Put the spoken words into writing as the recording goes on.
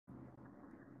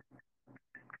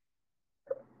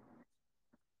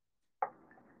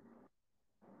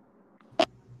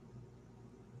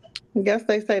I guess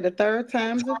they say the third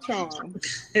time's a charm.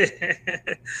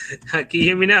 Can you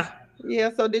hear me now?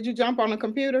 Yeah, so did you jump on the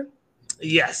computer?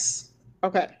 Yes.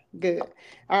 Okay, good.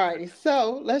 All righty,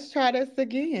 so let's try this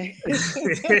again.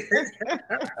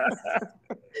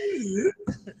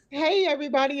 Hey,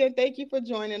 everybody, and thank you for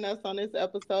joining us on this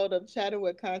episode of Chatting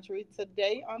with Country.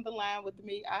 Today on the line with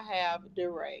me, I have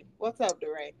DeRay. What's up,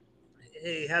 DeRay?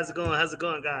 Hey, how's it going? How's it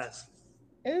going, guys?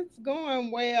 It's going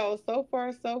well. So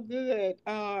far, so good.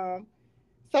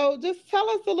 So just tell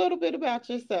us a little bit about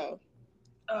yourself.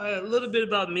 A little bit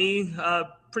about me.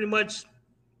 Pretty much,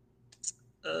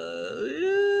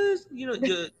 your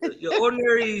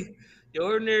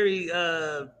ordinary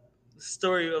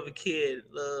story of a kid.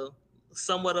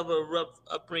 Somewhat of a rough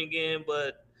upbringing,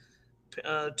 but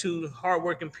two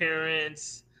hardworking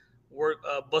parents.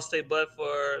 Bust their butt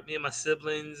for me and my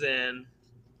siblings, and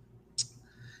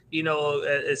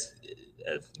as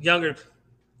younger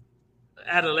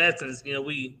adolescents,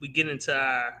 we get into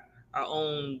our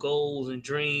own goals and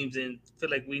dreams and feel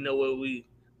like we know what we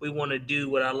want to do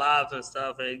with our lives and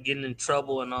stuff, and getting in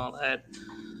trouble and all that.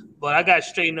 But I got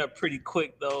straightened up pretty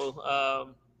quick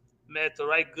though. Met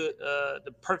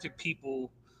the perfect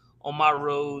people on my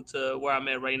road to where I'm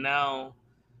at right now,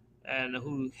 and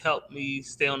who helped me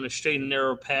stay on the straight and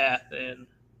narrow path. And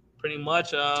pretty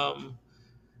much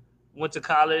went to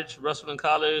college, Russellville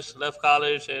College, left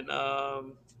college, and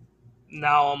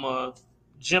now I'm a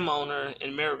gym owner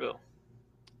in Maryville.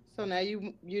 So now I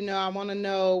want to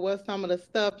know what some of the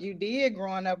stuff you did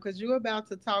growing up, because you're about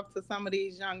to talk to some of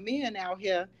these young men out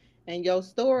here, and your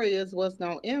story is what's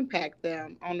gonna impact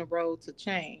them on the road to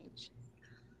change.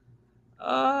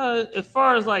 As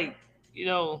far as like, you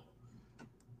know,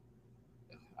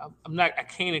 I'm not. I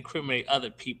can't incriminate other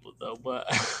people though, but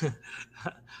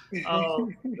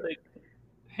like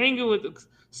hanging with.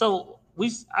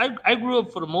 I grew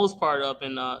up for the most part up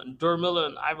in Miller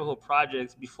and Ivanhoe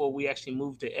projects before we actually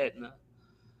moved to Etna,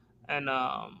 and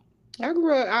I didn't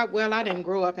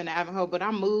grow up in Ivanhoe, but I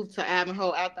moved to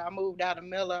Ivanhoe after I moved out of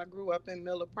Miller. I grew up in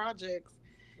Miller Projects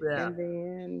yeah. and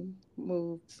then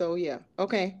moved. So yeah,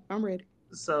 okay, I'm ready.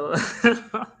 So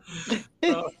so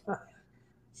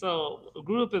So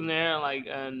grew up in there, like,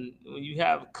 and when you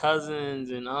have cousins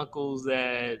and uncles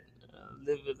that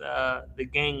live with the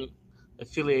gang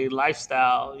affiliated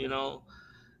lifestyle, you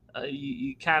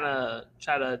kind of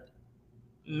try to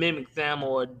mimic them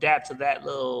or adapt to that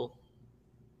little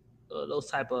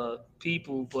those type of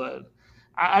people. But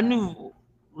I knew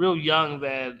real young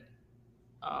that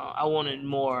I wanted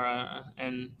more,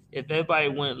 and if everybody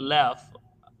went left,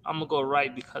 I'm gonna go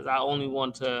right because I only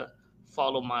want to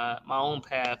follow my own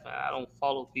path, and I don't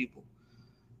follow people.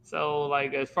 So,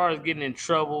 like, as far as getting in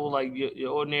trouble, like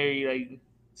your ordinary, like,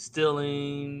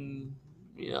 stealing,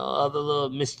 other little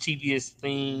mischievous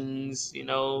things,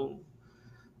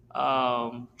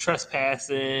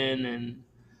 trespassing and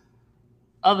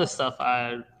other stuff,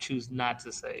 I choose not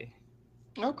to say.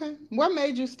 Okay, what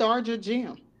made you start your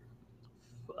gym?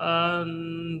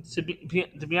 To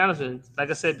be honest with you, like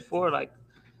I said before, like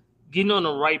getting on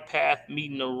the right path,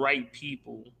 meeting the right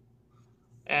people,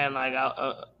 and like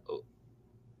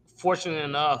fortunate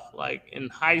enough, like in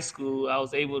high school, I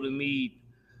was able to meet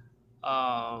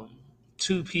um,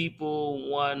 two people.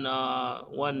 One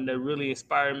that really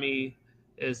inspired me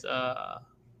is the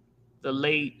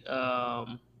late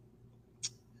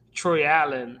Troy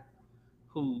Allen,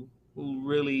 who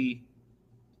really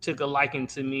took a liking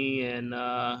to me, and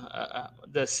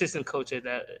the assistant coach at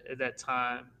that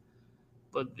time.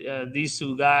 But these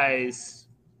two guys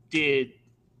did,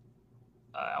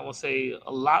 I won't say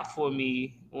a lot for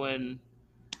me when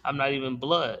I'm not even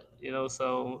blood,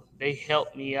 So they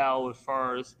helped me out as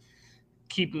far as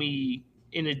keep me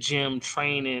in the gym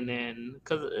training, and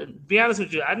because be honest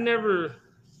with you, I never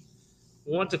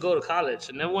want to go to college.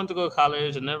 I never wanted to go to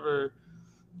college. I never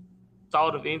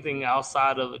thought of anything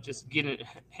outside of just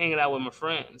hanging out with my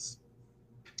friends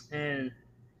and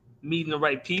meeting the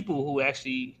right people who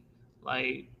actually,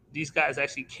 like, these guys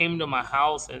actually came to my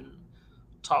house and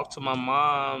talked to my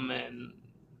mom. And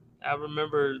I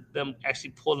remember them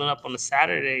actually pulling up on a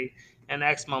Saturday and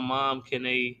asked my mom, can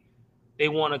they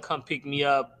want to come pick me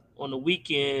up on the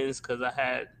weekends, because I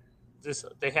had this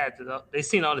they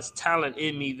seen all this talent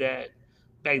in me that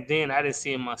back then I didn't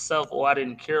see in myself or I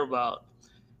didn't care about.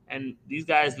 And these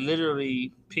guys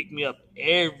literally picked me up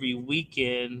every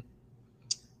weekend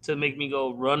to make me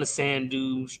go run the sand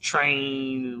dunes,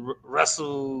 train,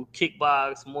 wrestle,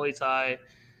 kickbox, Muay Thai,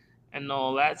 and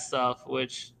all that stuff.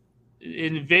 Which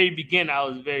in the very beginning, I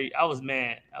was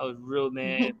mad. I was real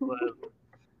mad. But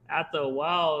after a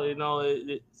while,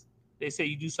 they say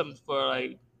you do something for,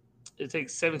 like, it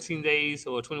takes 17 days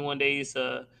or 21 days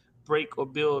to break or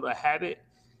build a habit.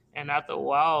 And after a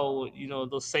while,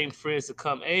 those same friends to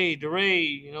come, hey,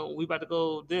 DeRay, we about to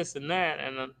go this and that,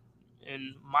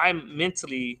 and my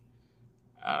mentally,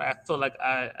 I feel like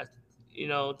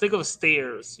think of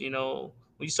stairs. When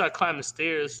you start climbing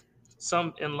stairs,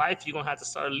 some in life you're gonna have to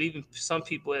start leaving some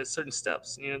people at certain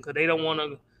steps, because they don't want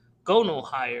to go no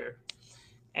higher.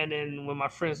 And then when my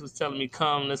friends was telling me,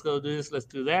 "Come, let's go do this, let's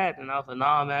do that," and I was like,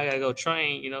 "Nah, man, I gotta go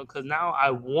train," because now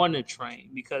I want to train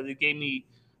because it gave me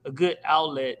a good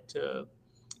outlet to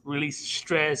release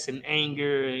stress and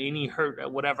anger and any hurt or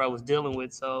whatever I was dealing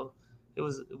with. So it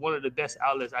was one of the best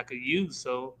outlets I could use.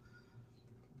 So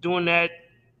doing that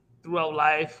throughout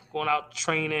life, going out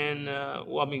training,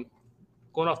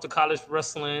 going off to college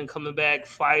wrestling, coming back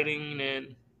fighting,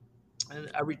 and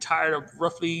I retired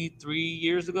roughly 3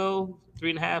 years ago,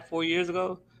 3.5, 4 years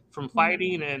ago from Mhm.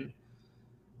 fighting,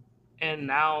 and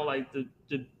now like the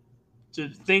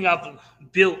thing I've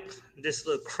built, this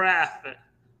little craft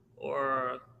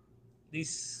or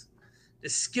these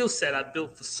this skill set I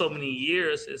built for so many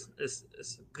years is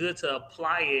good to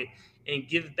apply it and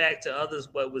give back to others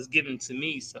what was given to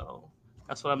me. So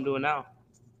that's what I'm doing now.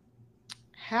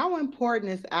 How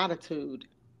important is attitude?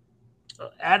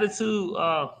 Attitude,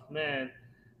 oh man,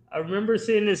 I remember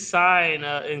seeing this sign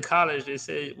in college. It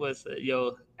said it was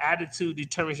your attitude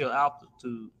determines your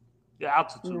altitude, your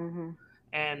altitude, Hmm.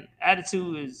 and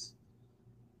attitude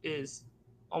is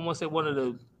almost like one of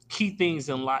the key things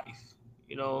in life.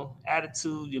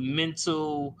 Attitude, your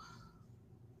mental.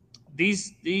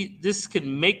 These this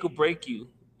can make or break you.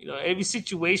 Every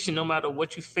situation, no matter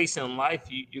what you face in life,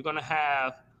 you're gonna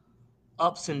have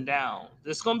ups and downs.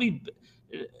 There's gonna be.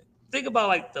 Think about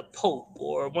like the Pope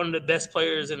or one of the best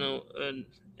players in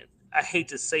I hate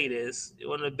to say this,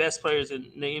 one of the best players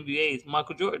in the NBA is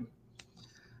Michael Jordan.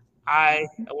 I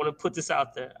want to put this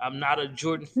out there. I'm not a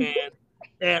Jordan fan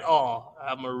at all.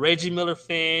 I'm a Reggie Miller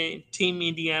fan, Team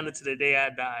Indiana to the day I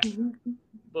die.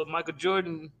 But Michael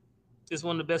Jordan is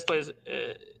one of the best players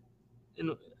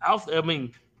in out. I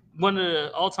mean, one of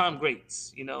the all-time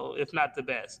greats. If not the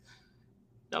best.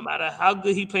 No matter how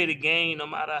good he played the game, no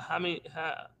matter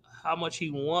how much he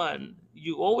won,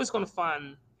 you always gonna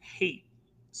find hate.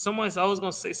 Someone's always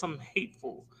gonna say something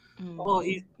hateful. Oh,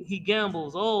 Hmm. he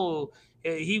gambles. Oh,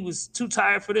 he was too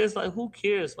tired for this. Like, who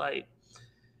cares? Like,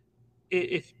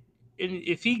 if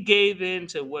if he gave in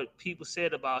to what people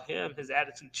said about him, his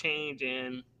attitude changed,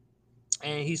 and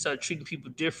he started treating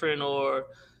people different, or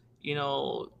he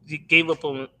gave up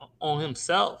on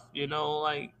himself.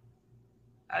 Like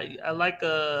I like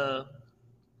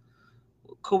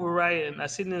Kobe Bryant. I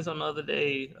seen this on the other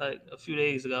day, like a few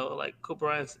days ago. Like Kobe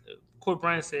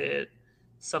Bryant said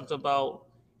something about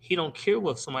he don't care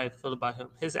what somebody feel about him.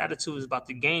 His attitude is about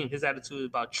the game. His attitude is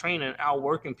about training,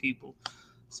 outworking people.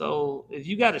 So if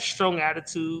you got a strong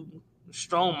attitude,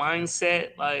 strong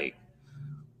mindset, like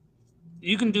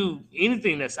you can do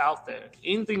anything that's out there,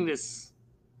 anything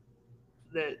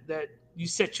that you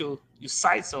set your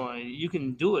sights on, you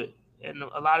can do it. And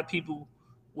a lot of people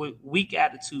with weak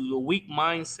attitude or weak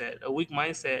mindset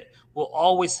will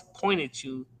always point at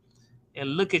you and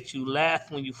look at you, laugh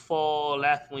when you fall,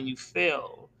 laugh when you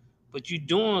fail. But you're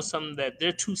doing something that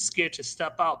they're too scared to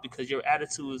step out because your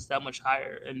attitude is that much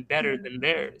higher and better than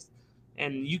theirs.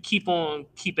 And you keep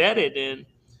at it, and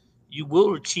you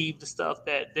will achieve the stuff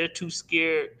that they're too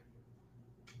scared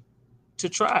to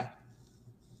try.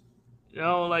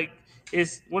 Like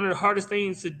it's one of the hardest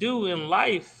things to do in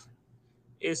life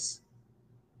is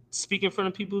speak in front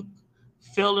of people,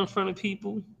 fail in front of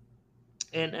people,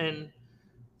 and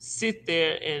sit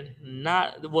there and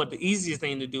not what the easiest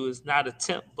thing to do is not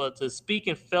attempt, but to speak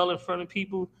and fail in front of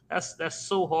people, that's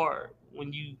so hard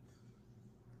when you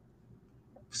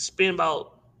spend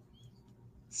about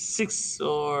 6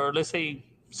 a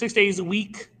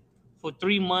week for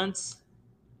 3 months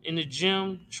in the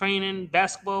gym training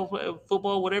basketball,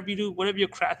 football, whatever you do, whatever your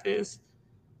craft is,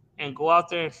 and go out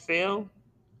there and fail.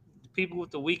 People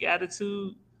with the weak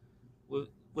attitude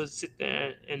would sit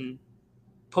there and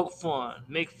poke fun,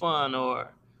 make fun,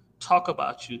 or talk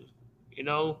about you, you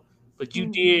know. But you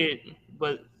Hmm. did.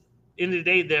 But end of the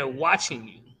day, they're watching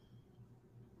you.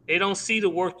 They don't see the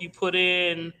work you put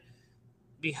in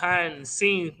behind the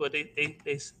scenes, but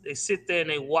they sit there and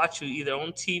they watch you either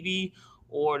on TV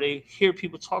or they hear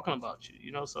people talking about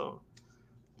you. So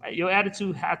your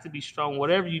attitude has to be strong.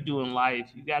 Whatever you do in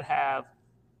life, you gotta have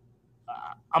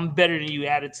I'm better than you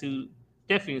attitude.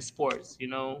 Definitely in sports,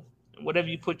 whatever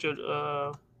you put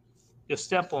your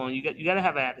step on, you got to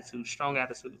have an attitude, strong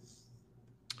attitude.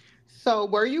 So,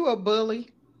 were you a bully?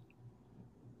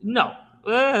 No,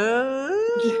 You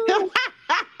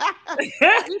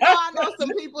know, I know some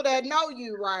people that know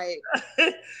you, right?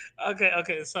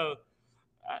 Okay. So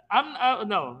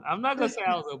no, I'm not gonna say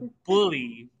I was a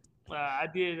bully. I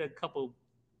did a couple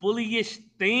bullyish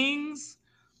things,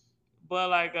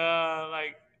 but uh,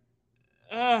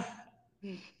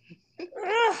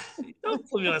 don't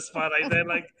put me on the spot like that.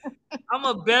 Like I'm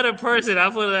a better person. I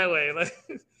put it that way. Like,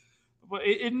 but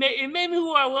it made me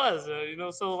who I was.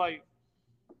 So like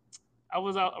I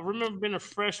remember being a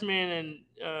freshman and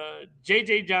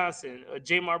JJ Johnson,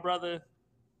 J my brother,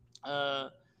 uh,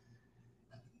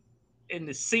 and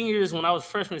the seniors when I was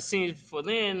freshman seniors before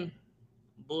then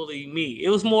bully me. It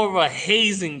was more of a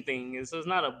hazing thing, and so it's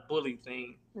not a bully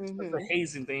thing. It's a Hmm.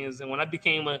 hazing thing. And when I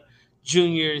became a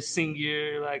junior and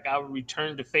senior, like I would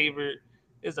return the favor.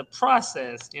 It's a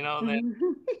process, that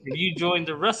if you join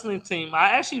the wrestling team,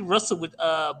 I actually wrestled with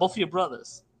both of your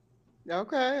brothers.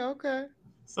 Okay, okay.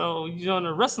 So you join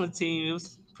the wrestling team, it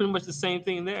was pretty much the same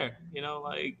thing there.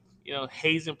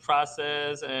 Hazing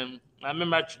process. And I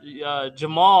remember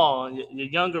Jamal, your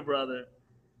younger brother.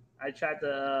 I tried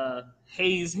to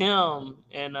haze him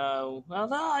and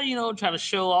trying to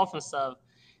show off and stuff,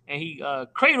 and he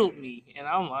cradled me, and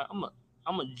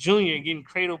I'm a junior getting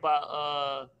cradled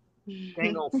by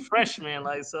dang old freshman,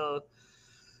 like so.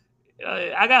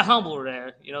 I got humbled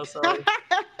there, so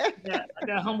yeah, I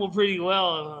got humbled pretty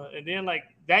well, and then like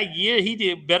that year he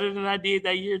did better than I did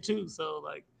that year too. So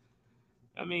like,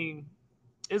 I mean,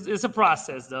 it's a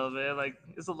process though, man. Like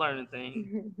it's a learning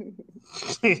thing.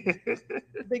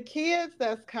 The kids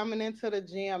that's coming into the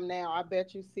gym now, I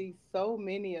bet you see so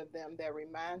many of them that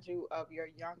remind you of your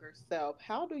younger self.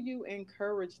 How do you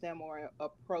encourage them or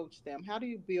approach them? How do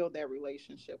you build that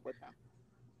relationship with them?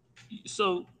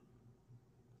 So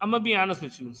I'm gonna be honest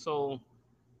with you. So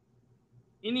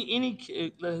any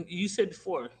kid, like you said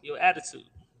before, your attitude.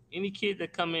 Any kid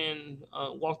that come in,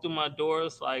 walk through my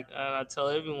doors, like I tell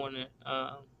everyone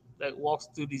that walks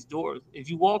through these doors, if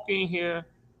you walk in here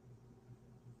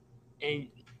and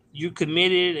you're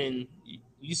committed and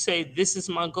you say this is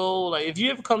my goal, like if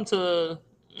you ever come to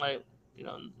like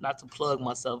not to plug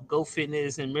myself, Go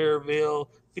Fitness in Maryville,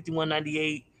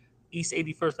 5198 East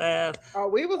 81st Ave. Oh,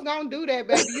 we was gonna do that,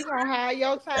 baby. You gonna have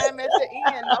your time at the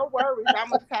end. No worries.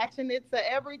 I'm attaching it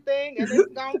to everything, and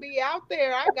it's gonna be out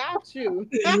there. I got you.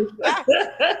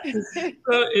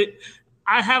 So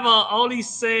I have all these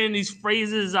saying, these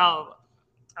phrases I've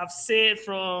said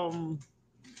from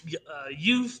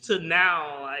youth to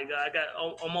now. Like I got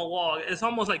on my wall. It's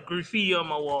almost like graffiti on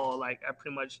my wall. Like I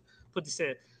pretty much put this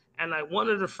in, and like one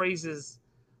of the phrases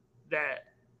that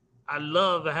I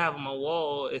love to have on my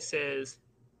wall, it says,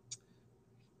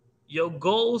 "Your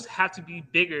goals have to be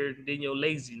bigger than your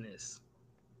laziness."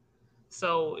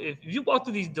 So if you walk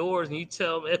through these doors and you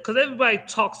tell, because everybody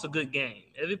talks a good game,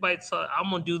 everybody talk, I'm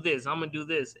gonna do this, I'm gonna do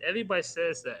this. Everybody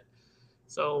says that.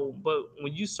 So, but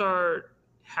when you start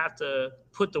have to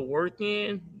put the work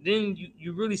in, then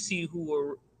you really see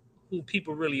who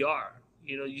people really are.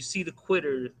 You see the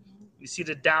quitters, you see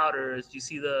the doubters, you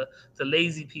see the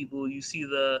lazy people, you see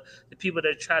the people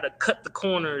that try to cut the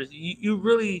corners. You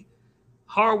really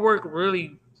hard work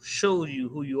really shows you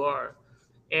who you are,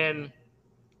 and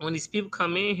when these people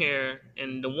come in here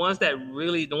and the ones that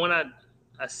really the one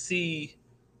I see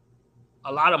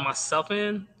a lot of myself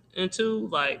into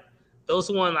like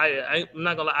those one I'm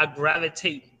not gonna lie, I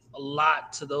gravitate a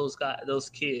lot to those guys, those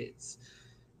kids,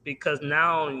 because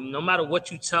now no matter what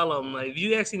you tell them, like if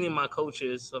you ask any of my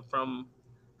coaches from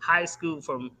high school,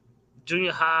 from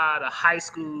junior high to high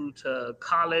school to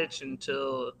college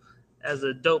until as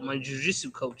an adult, my jiu-jitsu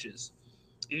coaches,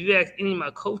 if you ask any of my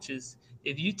coaches,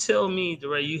 if you tell me,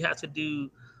 DeRay, you have to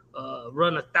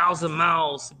run 1,000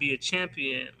 miles to be a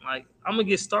champion, like I'm gonna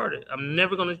get started. I'm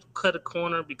never gonna cut a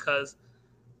corner because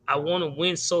I want to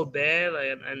win so bad,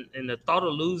 like, and the thought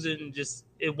of losing just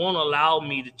it won't allow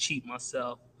me to cheat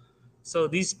myself. So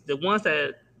the ones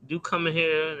that do come in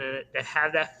here and that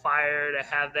have that fire, that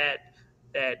have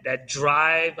that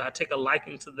drive, I take a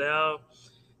liking to them.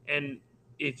 And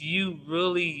if you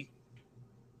really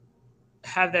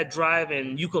have that drive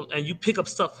and you pick up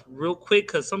stuff real quick,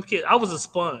 because some kids, I was a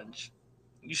sponge.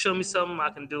 You show me something,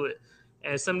 I can do it.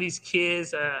 And some of these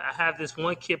kids, I have this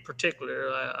one kid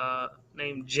particular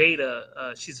named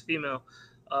Jada. She's a female,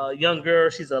 young girl.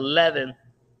 She's 11.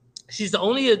 She's the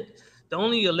only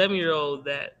 11-year old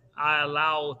that I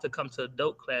allow to come to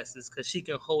adult classes because she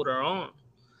can hold her own.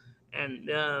 And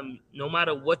no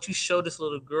matter what you show this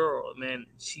little girl, man,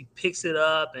 she picks it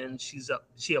up and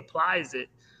she applies it.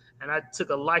 And I took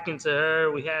a liking to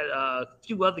her. We had a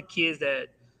few other kids that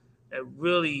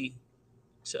really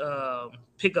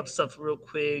pick up stuff real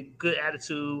quick, good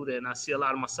attitude, and I see a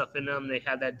lot of myself in them. They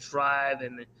have that drive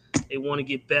and they want to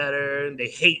get better. They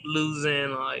hate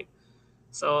losing, like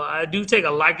so. I do take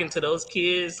a liking to those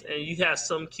kids, and you have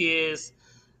some kids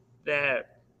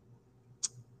that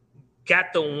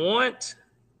got the want,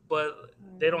 but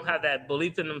they don't Mhm. have that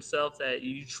belief in themselves that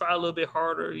you try a little bit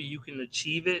harder, you can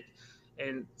achieve it.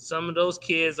 And some of those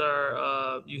kids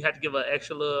are you have to give an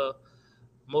extra little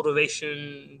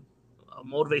motivation, a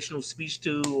motivational speech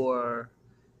to, or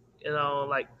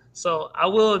like. So I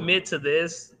will admit to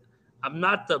this: I'm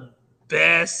not the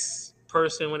best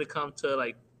person when it comes to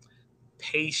like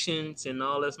patience and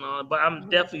all this and all, but I'm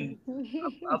definitely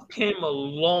I've came a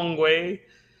long way.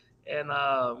 And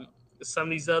some of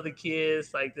these other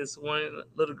kids, like this one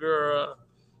little girl,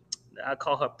 I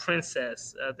call her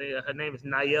Princess. I think her name is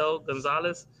Nayel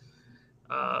Gonzalez.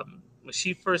 When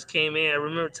she first came in, I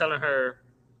remember telling her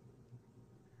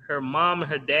mom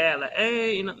and her dad, like,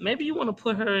 hey, maybe you want to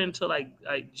put her into like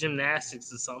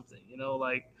gymnastics or something,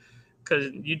 like,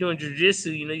 because you're doing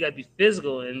jujitsu, you got to be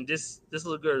physical, and this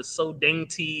little girl is so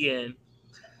dainty and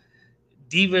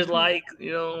divas like,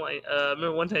 like I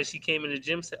remember one time she came in the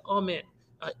gym and said, "Oh man,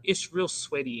 it's real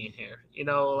sweaty in here,"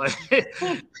 like,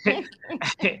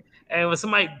 and when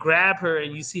somebody grab her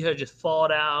and you see her just fall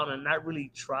down and not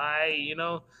really try,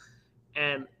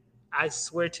 and I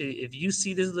swear to you, if you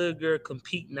see this little girl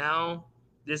compete now,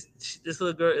 this this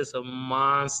little girl is a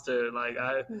monster. Like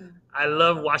I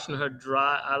love watching her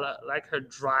drive. Like her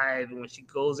drive when she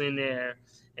goes in there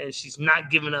and she's not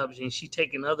giving up and she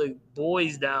taking other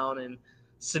boys down and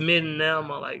submitting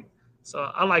them. So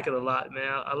I like it a lot,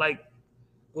 man. I like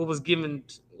what was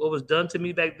done to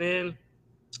me back then.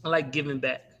 I like giving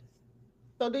back.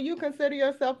 So, do you consider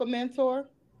yourself a mentor?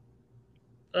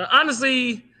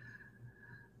 Honestly,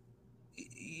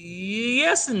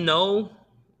 yes and no.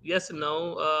 Yes and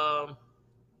no.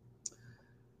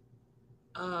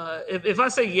 If I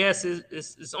say yes,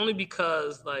 it's only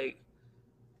because like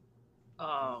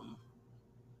um,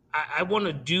 I want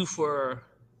to do for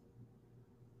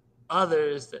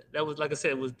others that was, like I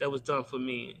said, that was done for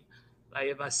me. Like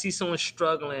if I see someone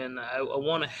struggling, I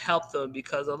want to help them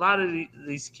because a lot of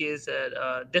these kids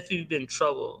that definitely been in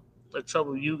trouble, like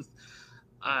troubled youth.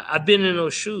 I've been in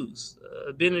those shoes.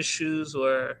 I've been in shoes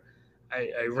where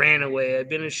I ran away. I've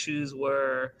been in shoes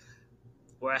where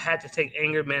I had to take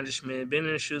anger management. Been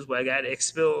in shoes where I got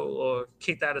expelled or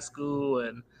kicked out of school,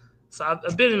 and so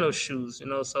I've been in those shoes,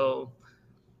 So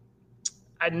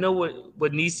I know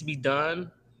what needs to be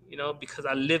done, because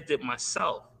I lived it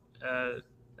myself. Uh,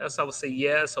 that's how I would say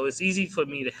yeah. So it's easy for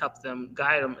me to help them,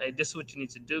 guide them. Hey, this is what you need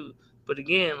to do. But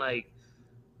again, like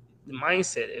the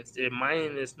mindset, if their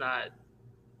mind is not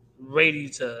ready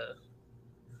to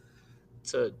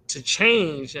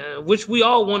change, which we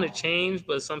all want to change,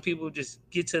 but some people just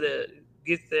get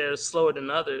there slower than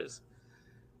others.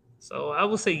 So I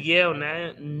would say yeah on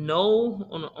that. No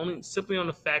on the, only simply on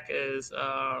the fact is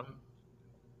I'm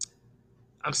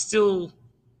still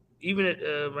even at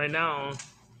right now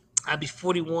I'll be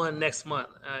 41 next month,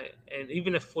 and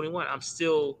even at 41 I'm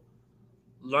still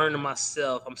learning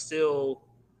myself. I'm still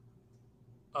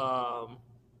um,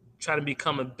 trying to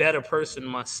become a better person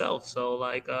myself. So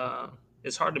like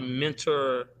it's hard to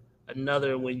mentor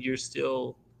another when you're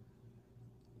still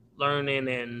learning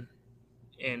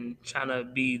and trying to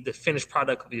be the finished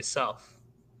product of yourself.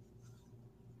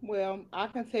 Well, I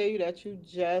can tell you that you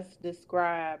just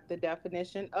described the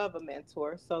definition of a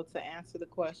mentor. So, to answer the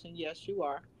question, yes, you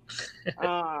are.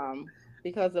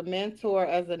 Because a mentor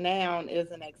as a noun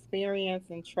is an experienced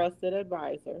and trusted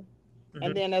advisor.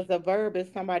 And Hmm. then as a verb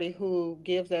is somebody who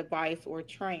gives advice or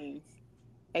trains,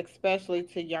 especially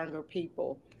to younger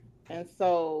people. And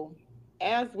so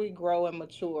as we grow and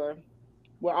mature,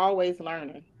 we're always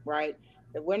learning, right?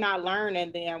 If we're not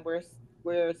learning, then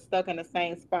we're stuck in the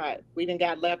same spot. We didn't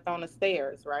got left on the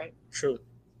stairs, right? True.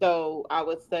 So I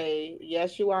would say,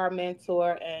 yes, you are a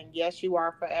mentor, and yes, you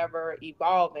are forever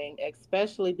evolving,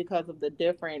 especially because of the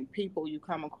different people you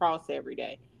come across every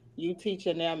day. You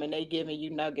teaching them and they giving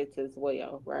you nuggets as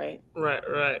well, right? Right,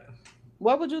 right.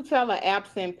 What would you tell an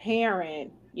absent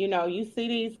parent? You see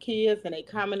these kids and they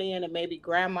coming in and maybe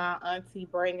grandma, auntie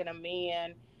bringing them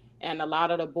in, and a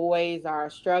lot of the boys are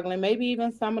struggling. Maybe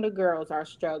even some of the girls are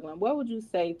struggling. What would you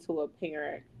say to a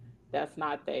parent that's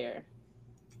not there?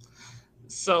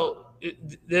 So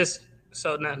this,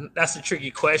 so now that's a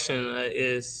tricky question.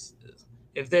 Is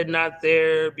if they're not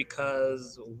there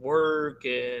because work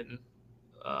and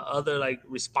other like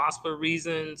responsible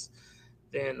reasons,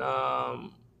 then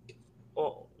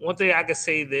well, one thing I could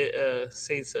say to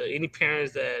any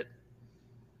parents that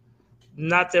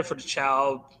not there for the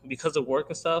child because of work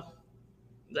and stuff.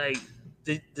 Like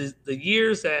the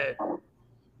years that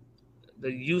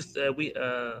the youth that we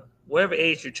whatever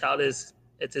age your child is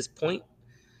at this point,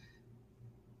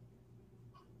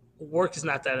 work is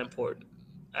not that important.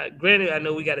 Granted, I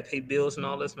know we got to pay bills and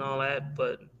all this and all that,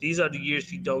 but these are the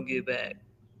years you don't get back.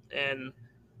 And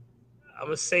I'm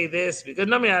gonna say this because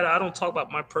I mean I don't talk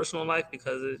about my personal life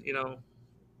because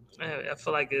I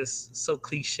feel like it's so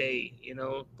cliche,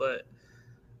 But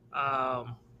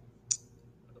um,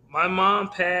 my mom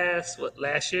passed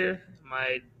last year.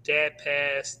 My dad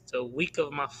passed the week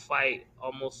of my fight,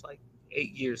 almost like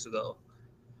 8 years ago,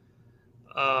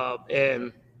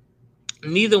 and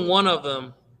neither one of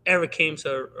them ever came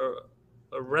to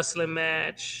a wrestling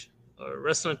match or a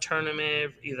wrestling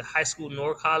tournament, either high school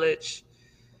nor college,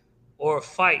 or a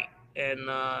fight. And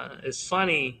it's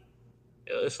funny.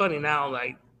 It's funny now.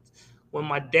 Like when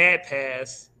my dad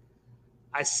passed,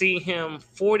 I seen him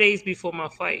 4 days before my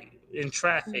fight in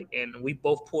traffic, and we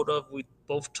both pulled up. We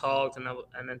both talked, and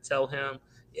then tell him,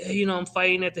 yeah, I'm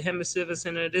fighting at the Hemi Civic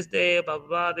Center this day, blah blah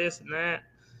blah, this and that.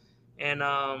 And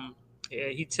yeah,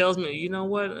 he tells me, you know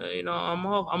what, I'm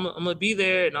off. I'm gonna be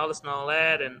there and all this and all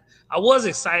that. And I was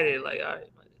excited, like, all right,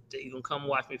 you gonna come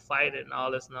watch me fight it and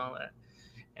all this and all that.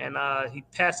 And he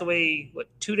passed away. What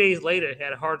 2 days later, he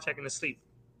had a heart attack in his sleep.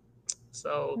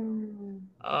 So Mm.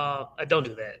 I don't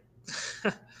do that.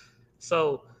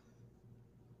 So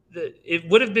it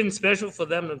would have been special for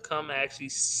them to come and actually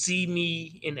see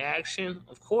me in action,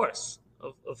 of course,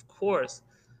 of course.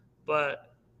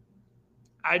 But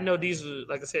I know these were,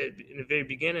 like I said in the very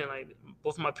beginning, like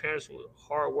both of my parents were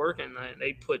hard working, and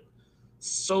they put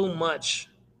so much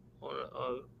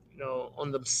on,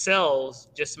 on themselves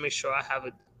just to make sure I have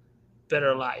a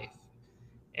better life.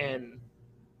 And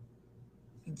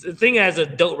the thing as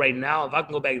an adult right now, if I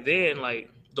can go back then, like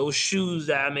those shoes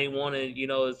that I may want to,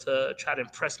 to try to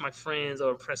impress my friends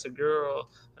or impress a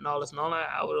girl and all this and all that,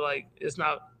 I would like, it's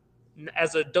not,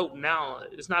 as an adult now,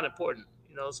 it's not important,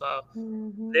 So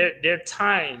Mhm. their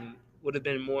time would have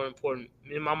been more important.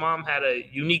 Me and my mom had a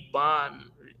unique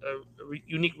bond,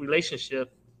 unique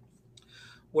relationship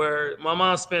where my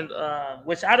mom spent,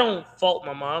 which I don't fault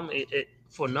my mom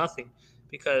for nothing,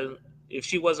 because if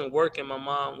she wasn't working, my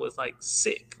mom was like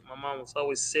sick. My mom was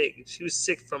always sick. She was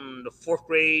sick from the fourth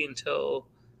grade until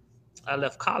I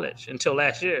left college, until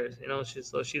last year.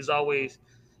 So she's always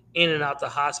in and out the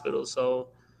hospital. So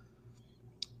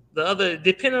the other,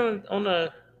 depending on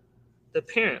the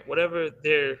parent, whatever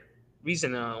their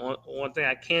reason. One thing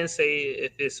I can say,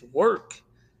 if it's work,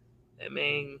 I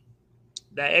mean,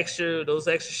 those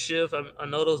extra shifts, I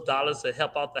know those dollars to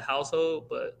help out the household,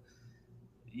 but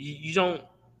you don't.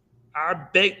 Our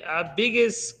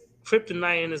biggest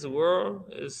kryptonite in this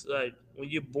world is like when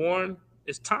you're born,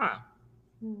 it's time,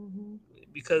 Mhm.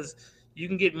 because you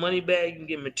can get money back, you can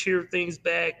get material things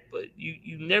back, but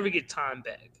you never get time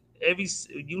back.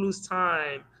 You lose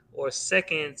time or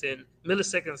seconds and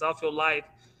milliseconds off your life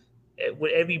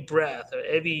with every breath or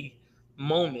every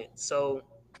moment. So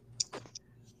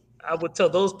I would tell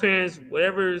those parents,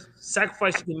 whatever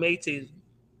sacrifice you can make to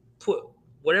put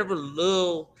whatever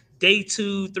little day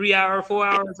 2, 3 hour, 4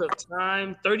 hours of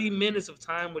time, 30 minutes of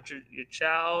time with your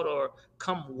child, or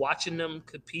come watching them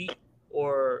compete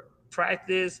or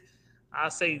practice. I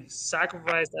say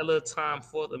sacrifice that little time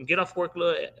for them. Get off work a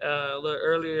little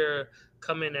earlier,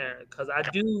 come in there. Because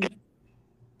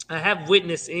I have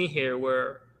witnessed in here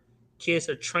where kids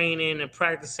are training and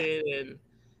practicing, and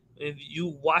if you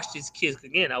watch these kids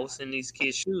again, I was in these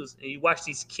kids' shoes, and you watch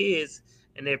these kids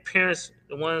and their parents,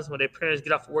 the ones when their parents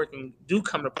get off work and do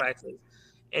come to practice,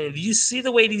 and if you see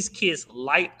the way these kids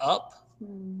light up,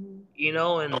 Mhm.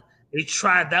 and they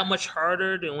try that much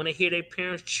harder than when they hear their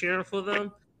parents cheering for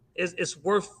them, it's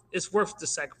worth the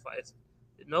sacrifice.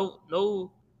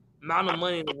 No amount of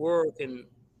money in the world can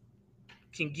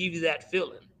give you that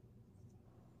feeling.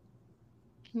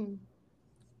 Hmm.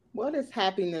 What is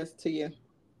happiness to you?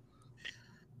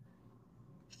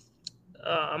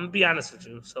 I'm gonna be honest with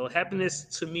you. So happiness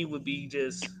to me would be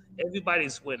just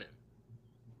everybody's winning.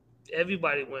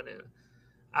 Everybody winning.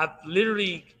 I've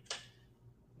literally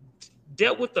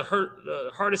dealt with the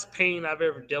hardest pain I've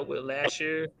ever dealt with last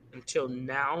year until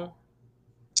now.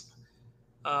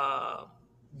 Uh,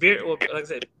 like I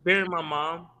said, burying my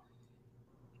mom.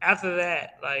 After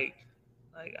that, like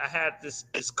I had this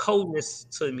coldness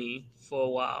to me for a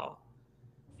while,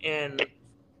 and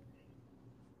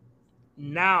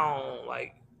now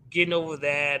like getting over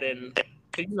that, and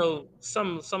 'cause,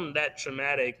 some of that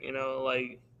traumatic,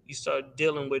 like you start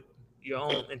dealing with your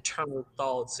own internal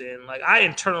thoughts, and like I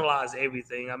internalize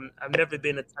everything. I've never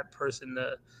been the type of person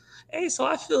to hey, so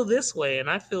I feel this way and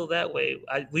I feel that way.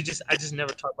 I just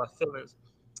never talk about feelings,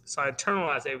 so I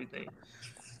internalize everything,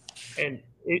 and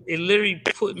it literally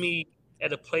put me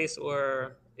at a place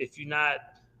where if you're not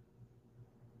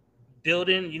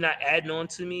building, you're not adding on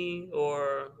to me,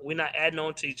 or we're not adding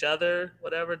on to each other,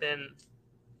 whatever, then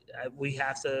we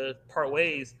have to part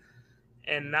ways.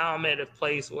 And now I'm at a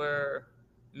place where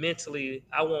mentally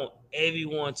I want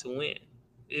everyone to win.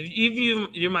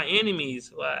 If you're my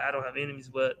enemies, well, I don't have enemies,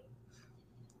 but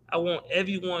I want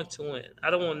everyone to win. I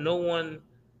don't want no one.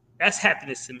 That's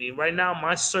happiness to me right now.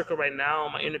 My circle right now,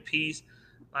 my inner peace.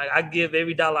 Like I give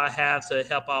every dollar I have to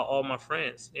help out all my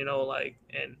friends. Like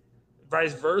and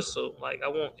vice versa. Like I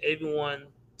want everyone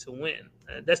to win.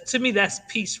 And that's to me. That's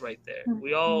peace right there.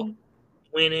 We all Mhm.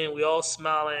 winning. We all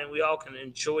smiling. We all can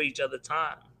enjoy each other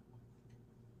time.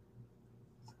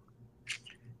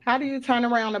 How do you turn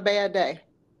around a bad day?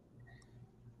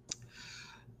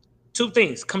 Two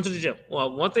things: come to the gym.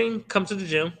 Well, one thing: come to the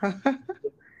gym.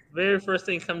 Very first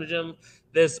thing, come to the gym.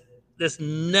 There's there's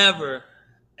never,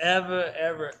 ever,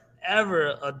 ever, ever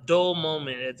a dull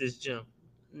moment at this gym.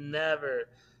 Never.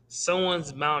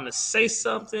 Someone's bound to say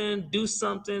something, do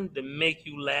something to make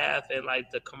you laugh, and like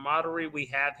the camaraderie we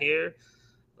have here,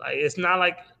 like it's not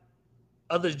like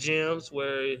other gyms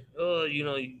where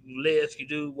you lift, you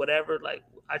do whatever. Like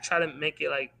I try to make it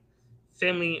like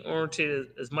family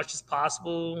oriented as much as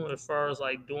possible, as far as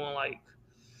like doing like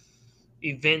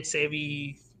events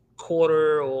every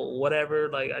quarter or whatever.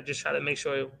 Like I just try to make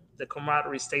sure the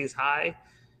camaraderie stays high.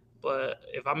 But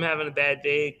if I'm having a bad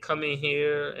day, come in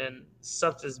here and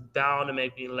something's bound to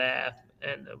make me laugh.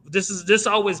 And this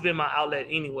always been my outlet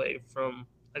anyway. From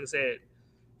like I said,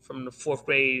 from the fourth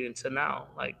grade until now,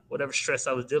 like whatever stress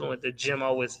I was dealing with, the gym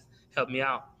always helped me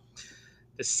out.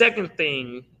 The second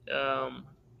thing,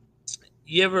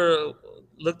 you ever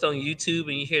looked on YouTube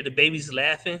and you hear the babies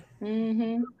laughing?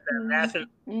 Mhm. Laughing,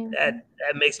 Mhm.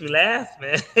 that makes me laugh,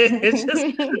 man. It's just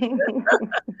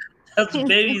those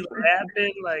babies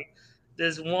laughing. Like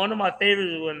there's one of my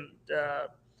favorites when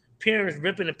parents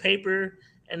ripping the paper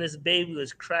and this baby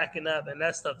was cracking up, and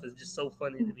that stuff is just so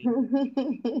funny to me.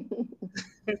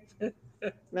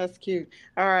 That's cute.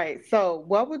 All right. So,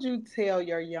 what would you tell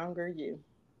your younger you?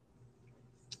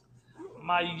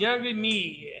 My younger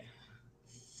me,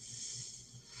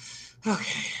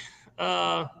 okay,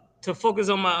 uh, to focus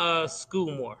on my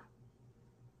school more,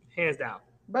 hands down.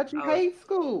 But you I was, hate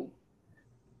school.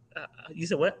 you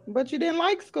said what? But you didn't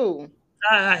like school.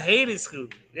 I hated school.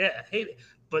 Yeah, I hate it.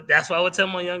 But that's why I would tell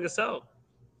my younger self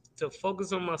to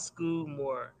focus on my school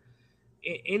more.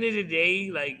 End of the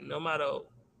day, like no matter,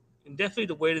 and definitely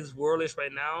the way this world is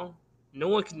right now, no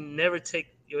one can never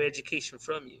take your education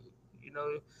from you. You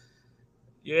know,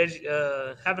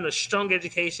 having a strong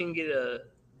education, get a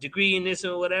degree in this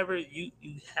or whatever, you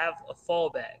have a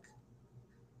fallback.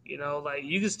 Like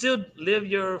you can still live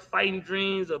your fighting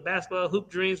dreams or basketball hoop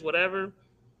dreams, whatever,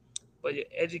 but your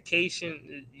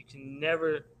education, you can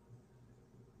never.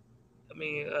 I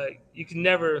mean, you can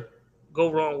never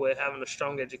go wrong with having a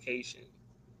strong education.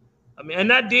 I mean,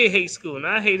 and I did hate school, and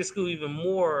I hated school even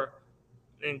more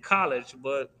in college.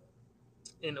 But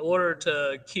in order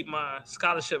to keep my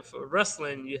scholarship for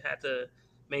wrestling, you had to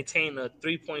maintain a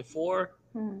 3.4,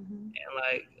 Mhm.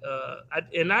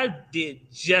 and I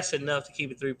did just enough to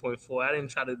keep it 3.4. I didn't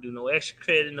try to do no extra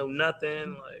credit, no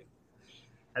nothing. Like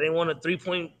I didn't want a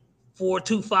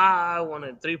 3.425. I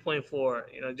wanted 3.4.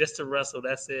 Just to wrestle.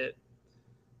 That's it.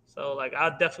 So like, I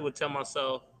definitely would tell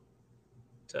myself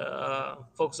to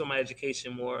focus on my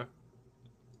education more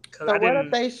because So I what if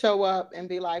didn't. they show up and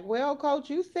be like, "Well, coach,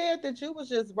 you said that you was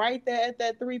just right there at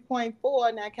that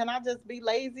 3.4. Now, can I just be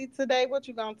lazy today?" What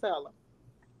you gonna tell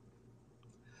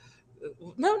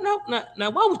No, no, no. Now,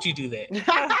 why would you do that?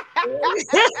 them?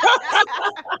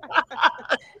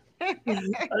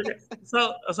 Okay.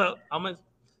 So I'm gonna.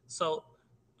 So,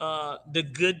 the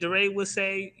good DeRay would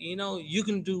say, you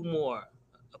can do more.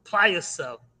 Apply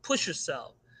yourself. Push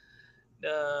yourself.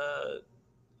 The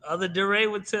other DeRay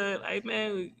would say, "Hey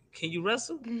man, can you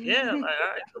wrestle? Yeah, like, all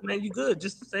right, man, you good.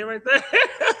 Just stay right there."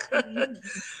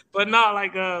 But no,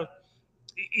 like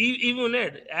even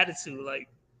there, the attitude, like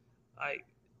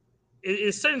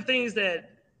it's certain things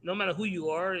that no matter who you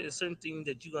are, it's certain things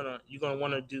that you're gonna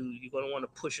want to do. You're gonna want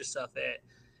to push yourself at.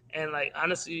 And like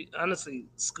honestly,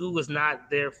 school was not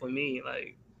there for me.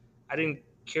 Like I didn't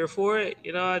care for it.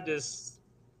 I just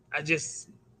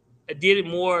I did it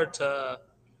more to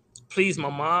please my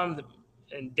mom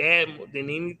and dad more than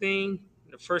anything.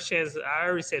 The first chance I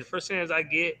already said, the first chance I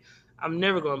get, I'm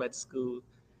never going back to school.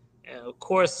 And of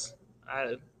course,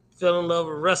 I fell in love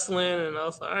with wrestling, and I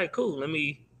was like, all right, cool.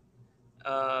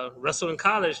 wrestle in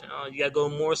college. You got to go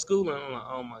more school. And I'm like,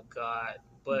 oh my god.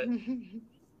 But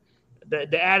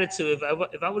the attitude, if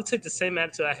I would have took the same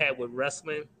attitude I had with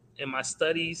wrestling in my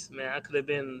studies, man, I could have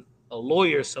been a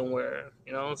lawyer somewhere.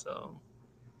 So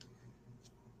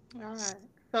All right.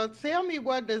 So tell me,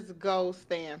 what does GO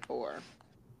stand for?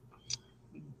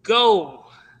 Go.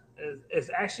 It's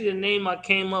actually a name I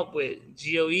came up with.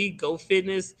 GOE, Go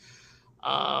Fitness.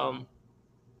 Um,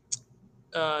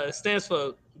 it stands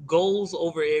for goals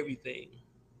over everything.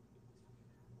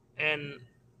 And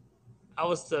I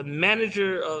was the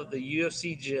manager of the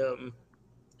UFC gym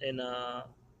in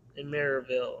in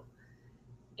Maryville.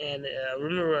 And I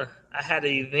remember I had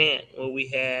an event where we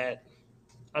had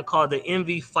I called the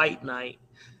Envy Fight Night,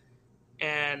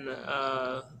 and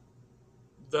the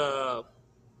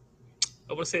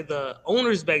I want to say the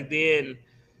owners back then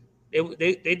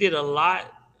they did a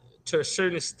lot to a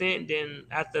certain extent. Then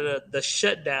after the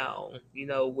shutdown,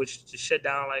 which the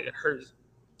shutdown like it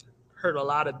hurt a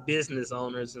lot of business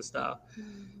owners and stuff.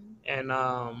 Mhm. And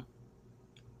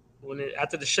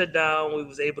after the shutdown, we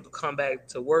was able to come back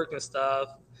to work and stuff.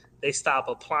 They stopped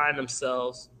applying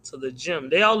themselves to the gym.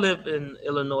 They all live in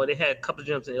Illinois. They had a couple of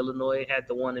gyms in Illinois. They had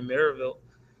the one in Maryville.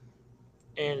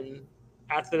 And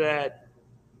after that,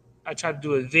 I tried to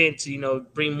do events,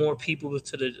 bring more people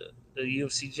to the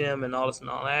UFC gym and all this and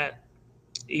all that,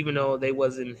 even though they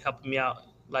wasn't helping me out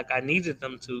like I needed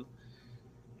them to.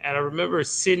 And I remember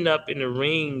sitting up in the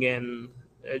ring and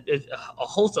a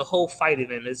whole fight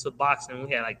event. It's a boxing.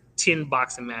 We had like 10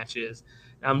 boxing matches.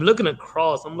 And I'm looking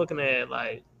across. I'm looking at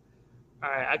like, all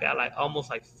right, I got like almost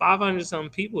like 500 some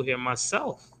people here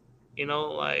myself. And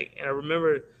I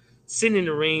remember sitting in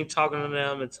the ring talking to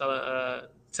them and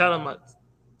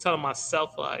telling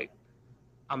myself like,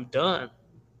 I'm done.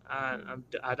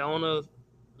 I don't want to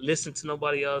listen to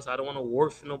nobody else. I don't want to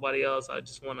work for nobody else. I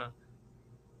just want to.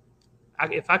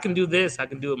 If I can do this, I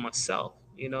can do it myself.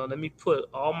 Let me put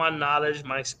all my knowledge,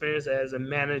 my experience as a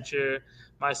manager,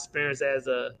 my experience as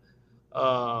a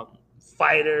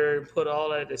fighter, put all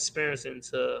that experience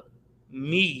into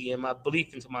me and my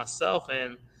belief into myself,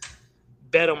 and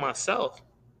bet on myself.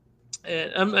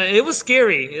 And it was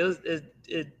scary.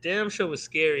 It damn sure was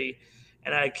scary.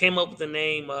 And I came up with the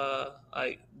name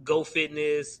like Go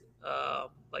Fitness.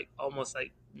 Like almost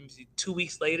like, let me see, 2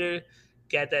 weeks later,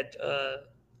 got that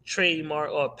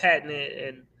trademark or patent,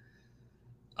 and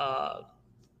uh,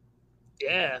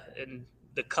 yeah, and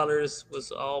the colors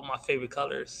was all my favorite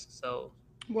colors. So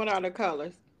What are the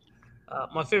colors?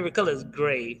 my favorite color is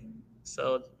gray.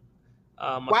 So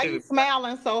my Why you favorite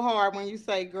smiling so hard when you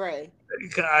say gray?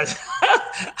 God,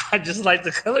 I just like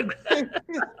the color.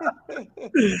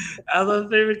 I love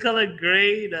favorite color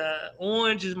gray. The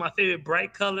orange is my favorite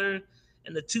bright color,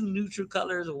 and the two neutral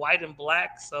colors, white and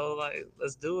black. So like,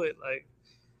 let's do it. Like,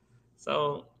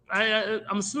 so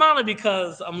I'm smiling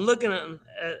because I'm looking at,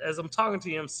 as I'm talking to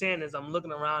you. I'm saying as I'm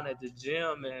looking around at the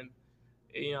gym, and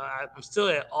I'm still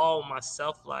at all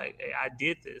myself. Like, hey, I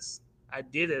did this. I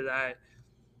did it. I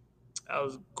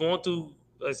was going through,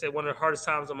 like I said, one of the hardest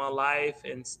times of my life,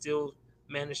 and still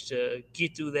managed to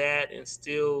get through that, and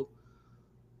still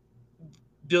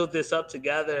build this up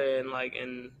together.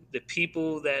 And the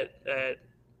people that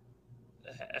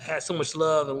had so much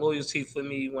love and loyalty for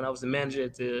me when I was the manager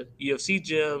at the UFC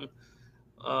gym,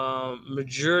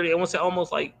 majority, I want to say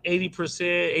almost like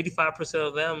 80%, 85%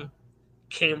 of them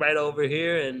came right over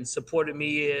here and supported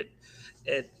me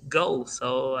at Go.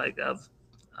 So like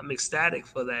I'm ecstatic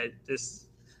for that. This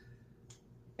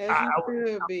As I, you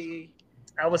should be.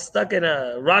 I was stuck in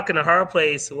a rock and a hard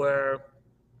place where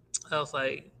I was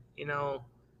like,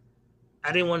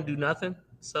 I didn't want to do nothing.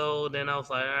 So then I was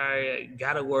like, all right, I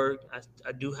gotta work.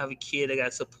 I do have a kid. I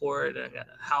got support. I got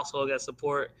a household. I got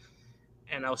support.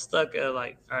 And I was stuck at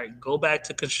like, all right, go back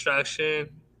to construction.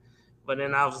 But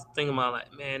then I was thinking about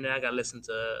like, man, then I gotta listen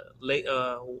to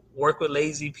work with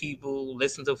lazy people,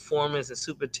 listen to foremen and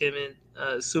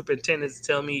superintendents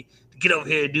tell me to get over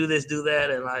here, do this, do that,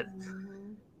 and like,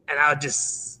 Mhm. and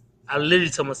I literally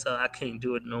told myself I can't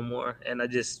do it no more, and I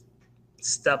just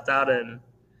stepped out and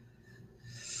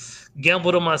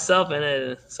gambled on myself,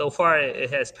 and so far it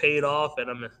has paid off, and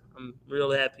I'm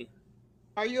real happy.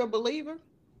 Are you a believer?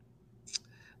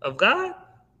 Of God,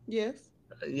 Yes.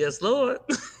 yes, Lord,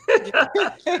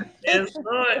 yes,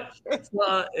 Lord.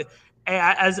 So, hey,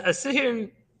 I sit here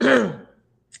and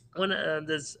when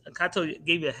this Kato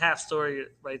gave you a half story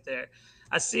right there.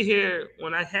 I sit here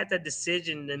when I had that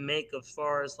decision to make as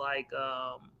far as like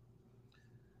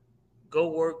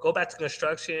go back to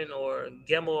construction or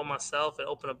gamble on myself and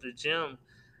open up the gym.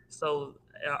 So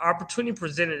opportunity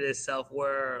presented itself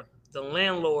where the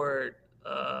landlord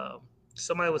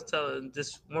somebody was telling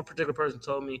this one particular person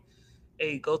told me,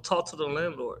 "Hey, go talk to the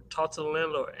landlord. Talk to the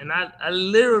landlord." And I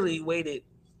literally waited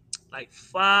like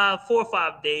 4 or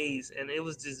 5 days, and it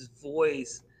was this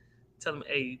voice telling me,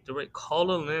 "Hey, direct, call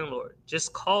the landlord.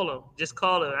 Just call him. Just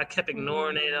call him." I kept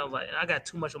ignoring it. I Mm. was like, I got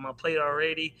too much on my plate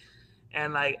already.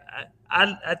 And like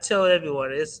I tell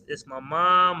everyone, it's my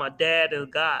mom, my dad, and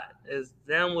God. Is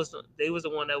them was they was the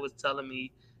one that was telling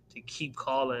me to keep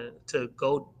calling, to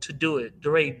go to do it.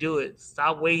 DeRay, do it.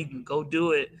 Stop waiting. Go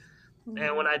do it.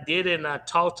 And when Mhm. I did it, and I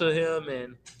talked to him,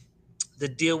 and the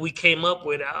deal we came up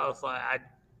with, I was like, I'd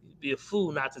be a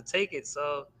fool not to take it.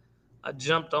 So I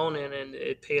jumped on it, and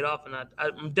it paid off. And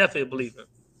I'm definitely a believer.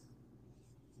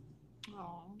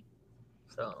 Oh.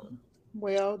 So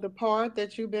Well, the part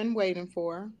that you've been waiting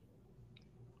for,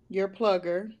 your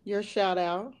plugger, your shout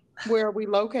out. Where are we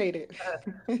located?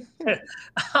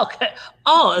 okay.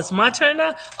 Oh, it's my turn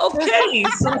now. Okay,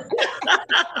 so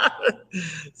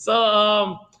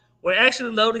so we're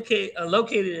actually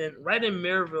located right in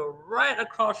Maryville, right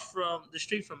across from the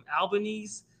street from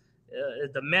Albany's,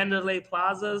 the Mandalay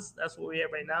Plazas. That's where we're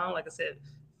at right now. Like I said,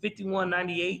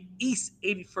 5198 East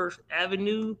 81st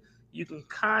Avenue. You can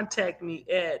contact me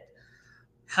at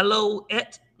hello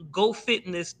at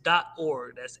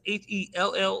gofitness.org. That's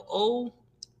HELLO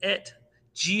at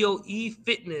GOE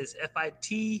Fitness,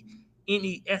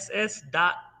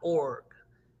 FITNESS.org.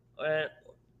 Uh,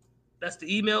 that's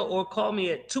the email, or call me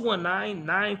at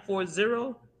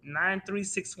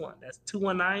 219-940-9361. That's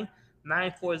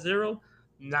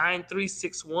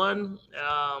 219-940-9361.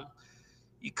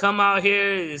 You come out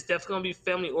here, it's definitely going to be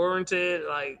family oriented.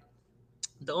 Like,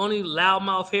 the only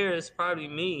loudmouth here is probably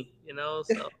me,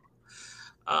 so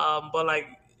but like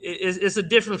it's a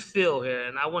different feel here,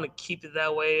 and I want to keep it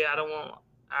that way.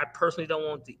 I personally don't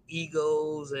want the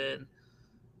egos and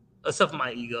except for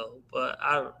my ego, but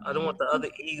I don't want the Mhm. other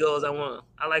egos.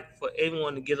 I like for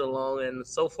everyone to get along, and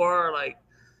so far like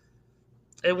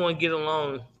everyone get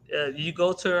along. You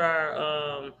go to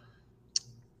our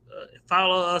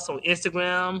follow us on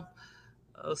Instagram.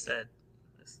 What's that?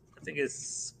 I think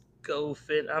it's Go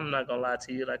Fit. I'm not gonna lie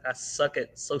to you. Like, I suck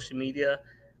at social media.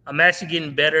 I'm actually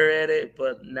getting better at it,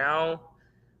 but now,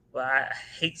 well, I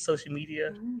hate social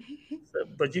media. So,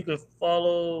 but you can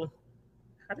follow.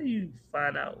 How do you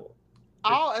find out? The,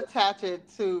 I'll attach it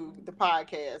to the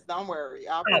podcast. Don't worry.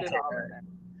 I'll put it okay, all in there.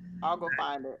 I'll go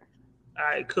find it. all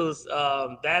right, cool.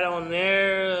 That on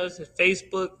there,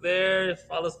 Facebook there,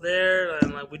 follow us there,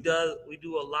 and like we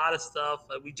do a lot of stuff.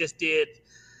 Like, we just did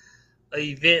an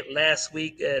event last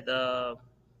week at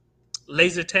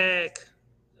laser tag.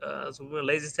 So we went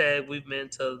laser tag. We've been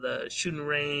to the shooting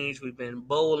range. We've been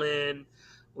bowling.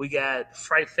 We got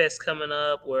Fright Fest coming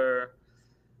up where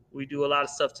we do a lot of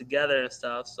stuff together and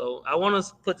stuff. So I want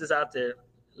to put this out there.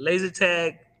 Laser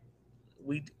tag.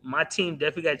 My team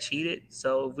definitely got cheated.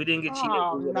 So if we didn't get cheated,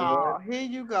 Oh we would have won. no. Here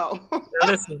you go. Now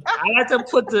listen, I like to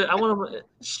put the. I want to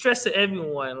stress to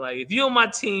everyone, like, if you're on my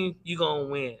team, you're gonna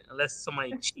win unless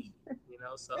somebody cheat.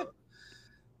 So.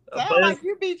 Sound But like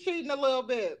you be cheating a little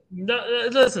bit. no,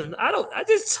 listen, I don't. I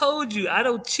just told you I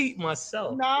don't cheat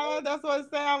myself. No, that's what it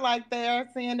sounds like there,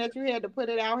 seeing that you had to put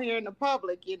it out here in the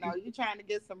public. You trying to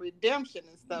get some redemption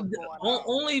and stuff going on.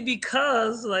 Only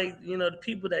because, like, the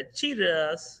people that cheated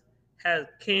us has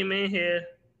came in here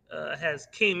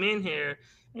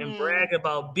and Hmm. brag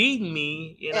about beating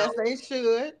me. As they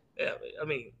should. Yeah, I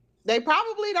mean, They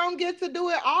probably don't get to do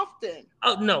it often.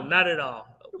 oh no, not at all.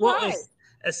 Well, Right.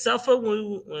 except for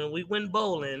when we went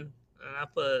bowling, and I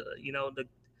put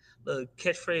the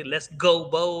catchphrase "Let's go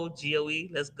bowl," GOE,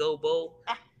 let's go bowl.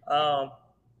 Um,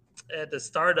 at the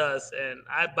Stardust, and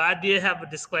but I did have a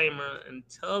disclaimer and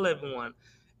tell everyone,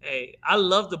 hey, I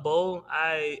love the bowl.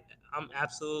 I'm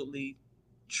absolutely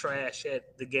trash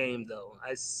at the game, though.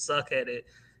 I suck at it.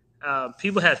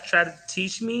 People have tried to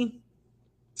teach me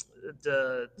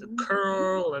the Mhm.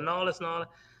 curl and all this and all that.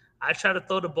 I try to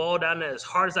throw the ball down there as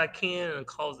hard as I can and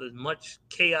cause as much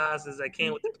chaos as I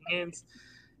can with the pins.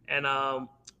 And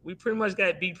we pretty much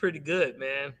got beat pretty good,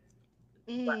 man.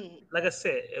 But Mm. like I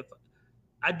said, if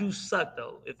I do suck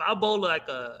though. If I bowl like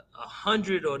a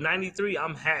 100 or 93,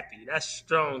 I'm happy. That's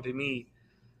strong to me.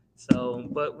 So,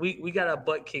 but we got a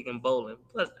butt kick in bowling.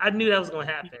 But I knew that was gonna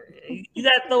happen. You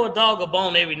gotta throw a dog a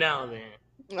bone every now and then.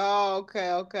 Oh,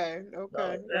 okay, okay, So,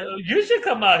 okay. you should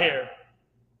come out here.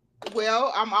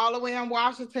 Well, I'm all the way in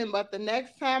Washington, but the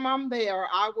next time I'm there,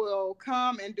 I will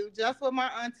come and do just what my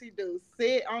auntie do: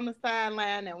 sit on the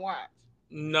sideline and watch.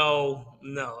 No,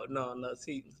 no, no, no.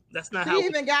 See, that's not how She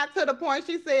even got to the point.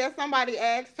 She said somebody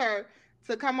asked her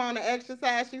to come on and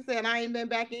exercise. She said, "I ain't been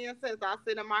back in since I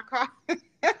sit in my car." we.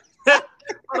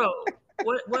 Hold on.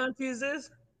 what auntie is this?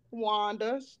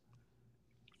 Wanda.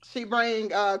 She bring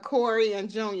Corey and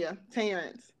Junior,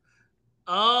 Terrence.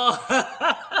 Oh.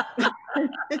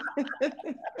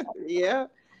 Yeah,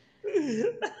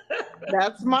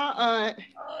 that's my aunt.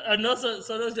 No,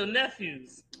 so those your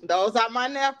nephews. Those are my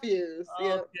nephews.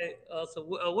 Yeah. Okay. So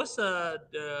what's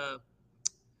the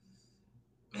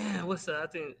man? What's I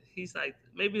think he's like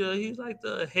maybe he's like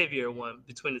the heavier one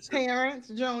between the two. Terrence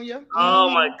Junior. Oh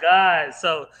my Mm-hmm. God!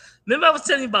 So remember I was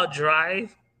telling you about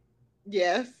Drive.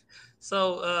 Yes.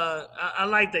 So I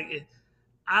like the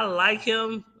I like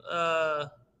him.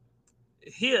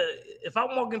 Here, if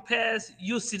I'm walking past,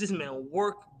 you'll see this man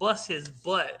work, bust his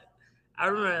butt. I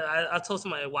remember I told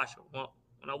somebody, watch him.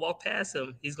 When I walk past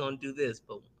him, he's gonna do this.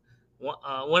 But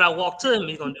when I walk to him,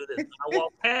 he's gonna do this. When I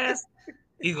walk past,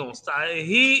 he's gonna stop.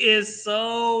 He is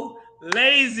so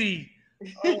lazy.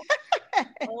 Oh,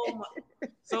 oh my.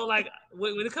 So like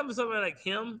when it comes to somebody like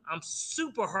him, I'm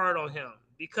super hard on him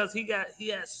because he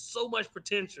has so much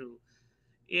potential,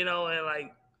 and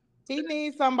like He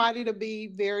needs somebody to be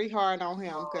very hard on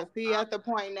him because uh, he at the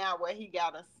point now where he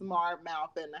got a smart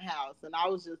mouth in the house, and I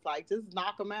was just like, just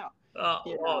knock him out,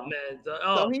 you oh know. man,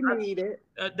 So he needed.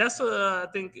 that's what I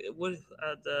think. What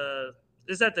the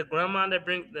is that the grandma that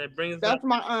brings them? That's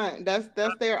my aunt. That's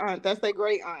their aunt. That's their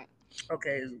great aunt.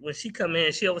 Okay, when she come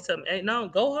in, she always tell me, "Hey, no,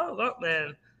 go hard, go,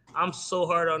 man." I'm so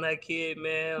hard on that kid,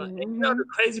 man. And the Hmm.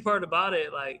 crazy part about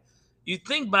it, like you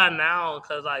think by now,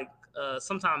 because like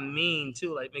sometimes mean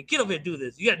too, like man, get over here, do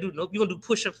this. You gotta do nope. You gonna do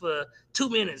push up for 2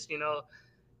 minutes,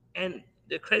 And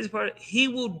the crazy part, he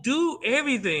will do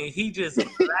everything. He just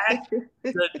lacks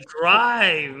the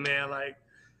drive, man. Like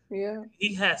Yeah.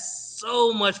 he has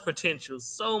so much potential,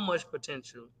 so much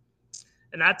potential.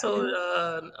 And I told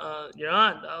Yeah. your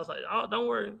aunt, I was like, "Oh, don't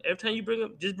worry. Every time you bring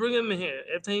him, just bring him in here.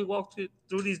 Every time you walk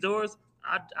through these doors,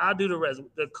 I'll do the rest.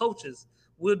 The coaches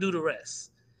will do the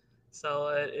rest." So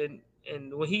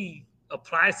and when he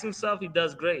applies himself, he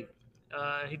does great.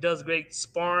 He does great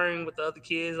sparring with the other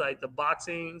kids, like the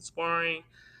boxing sparring.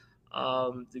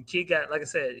 The kid got, like I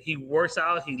said, he works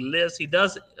out, he lifts, he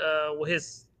does with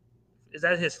his. Is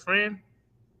that his friend?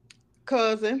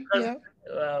 Cousin. Cousin? Yeah.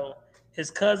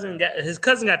 His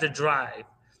cousin got to drive.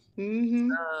 Hmm.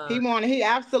 He Uh, wanted. He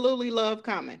absolutely loved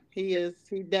coming. He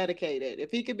dedicated.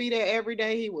 If he could be there every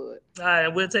day, he would. all right,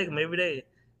 we'll take him every day.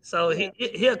 So Yeah.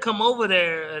 he'll come over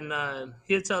there and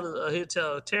he'll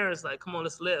tell Terrence like, "Come on,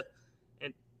 let's lift."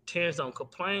 And Terrence don't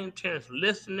complain. Terrence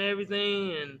lifting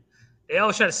everything, and they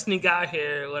always try to sneak out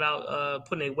here without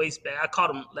putting their waist back. I caught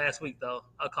him last week though.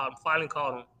 I caught him. Finally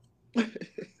caught him.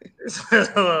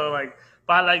 So, like,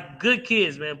 but like good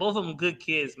kids, man. Both of them good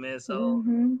kids, man. So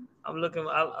Hmm. I'm looking.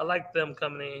 I like them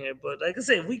coming in here, but like I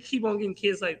said, we keep on getting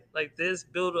kids like this.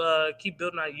 Keep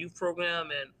building our youth program,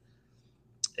 and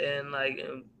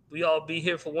we all be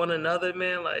here for one another,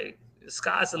 man. Like the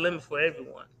sky's the limit for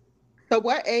everyone. So,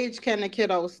 what age can the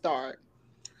kiddos start?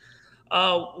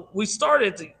 We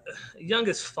started the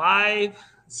youngest 5,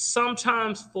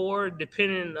 sometimes 4,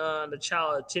 depending on the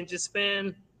child attention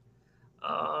span.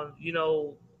 Uh, you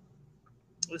know,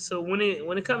 so when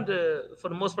it comes to for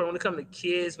the most part when it comes to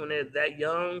kids when they're that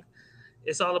young,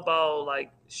 it's all about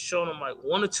like showing them like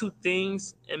one or two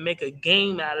things and make a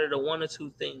game out of the one or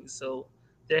two things. So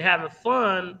they're having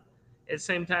fun at the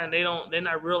same time they're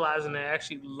not realizing they're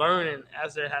actually learning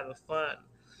as they're having fun.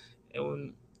 And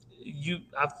when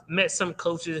I've met some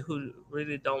coaches who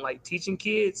really don't like teaching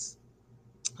kids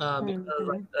because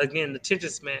like Hmm. again the attention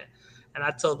span. And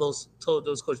I told those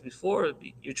coaches before,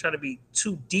 you're trying to be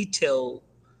too detailed.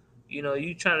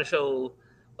 You trying to show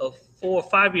a 4 or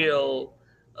 5 year old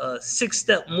a 6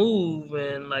 step move,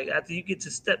 and like after you get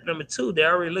to step number 2,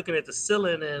 they're already looking at the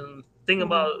ceiling and thinking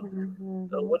about Hmm.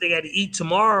 what they got to eat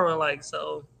tomorrow, and like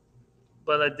so.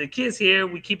 But like the kids here,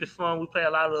 we keep it fun. We play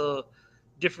a lot of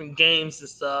different games and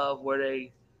stuff where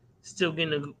they still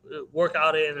getting to work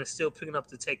out in and still picking up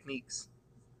the techniques.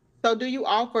 So, do you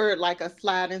offer like a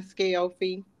sliding scale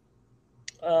fee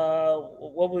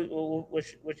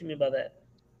What you mean by that?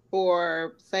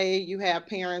 for, say, you have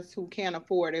parents who can't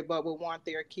afford it but would want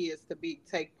their kids to be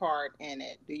take part in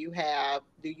it? Do you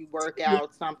work Yeah.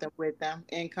 out something with them,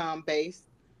 income based?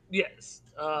 Yes.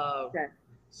 Okay.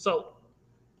 So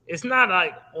it's not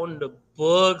like on the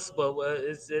books, but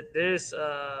there's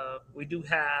we do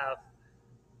have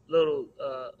little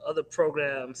other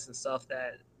programs and stuff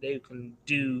that they can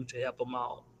do to help them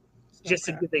out, just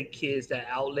to Okay. give their kids that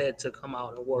outlet to come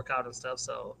out and work out and stuff.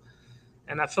 So,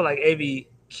 and I feel like every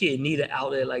kid need an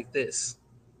outlet like this.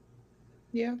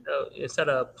 Yeah. Instead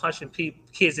of punching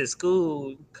kids at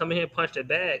school, come in here and punch their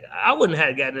bag. I wouldn't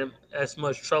have gotten in as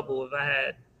much trouble if I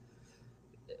had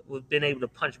we've been able to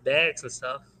punch bags and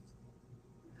stuff.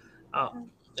 Uh,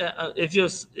 if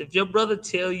your brother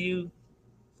tell you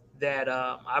that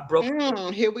I broke,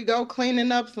 Here we go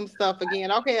cleaning up some stuff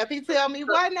again. Okay, if he tell me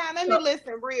what now, let me so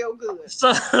listen real good.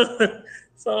 so,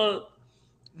 so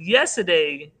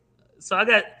yesterday, so I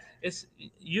got it's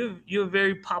you're a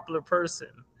very popular person.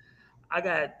 I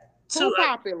got two. Who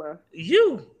popular?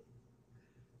 You,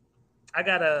 I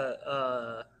got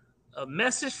a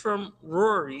message from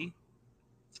Rory.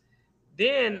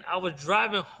 Then I was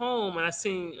driving home and I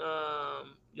seen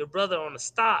your brother on the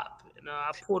stop. And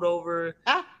I pulled over,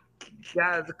 Ah,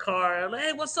 got out of the car. I'm like,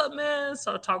 hey, what's up, man?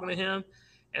 Started talking to him.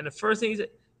 And the first thing he said,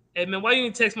 hey, man, why you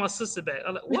didn't text my sister back?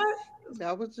 I'm like, what?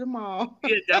 that was Jamal.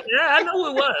 Yeah, I know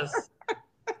it was.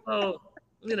 So,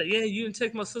 yeah, you didn't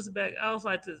text my sister back. I was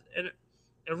like, this.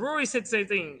 And Rory said the same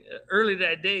thing early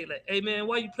that day. Like, hey, man,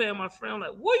 why you playing my friend? I'm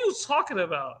like, what are you talking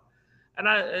about? And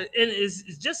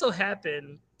it's just so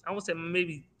happened, I would say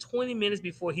maybe 20 minutes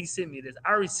before he sent me this,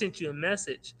 I already sent you a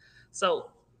message. So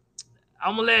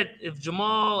I'm gonna let if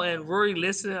Jamal and Rory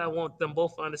listen, I want them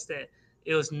both to understand.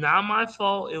 It was not my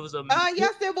fault. It was a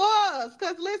Yes, it was.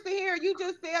 Cause listen here, you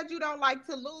just said you don't like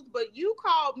to lose, but you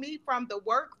called me from the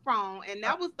work phone, and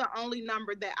that was the only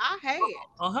number that I had.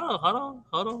 oh,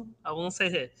 hold on. I won't say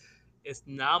that. It's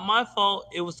not my fault.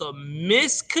 It was a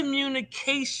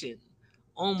miscommunication.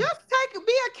 On Just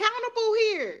be accountable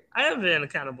here. I am very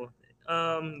accountable.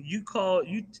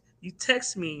 You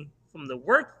text me from the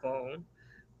work phone.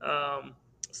 Um,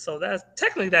 so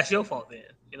that's your fault then.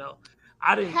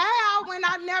 I didn't. How when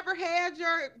I never had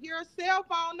your cell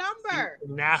phone number?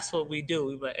 And that's what we do.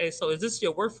 We be like, hey, so is this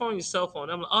your work phone, your cell phone?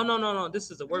 I'm like, oh no, this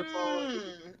is a work phone.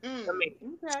 I mean,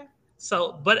 Okay.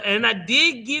 so but and I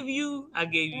gave you Mm,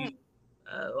 a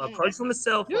mm. approach from the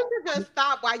cell You phone. should just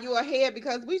stop while you're ahead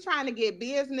because we trying to get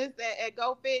business at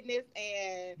Go Fitness,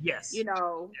 and Yes.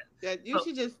 that you So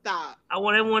should just stop. I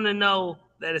want everyone to know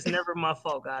that it's never my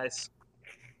fault, guys.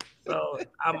 So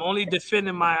I'm only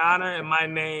defending my honor and my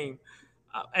name.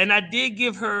 And I did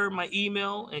give her my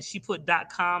email, and she put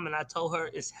 .com, and I told her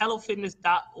it's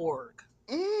hellofitness.org.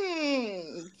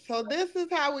 So this is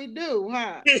how we do,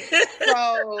 huh?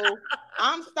 So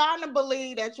I'm starting to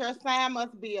believe that your sign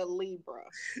must be a Libra.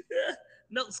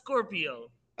 No, Scorpio.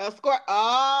 A score.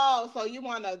 Oh, so you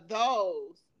one of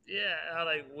those. Yeah, I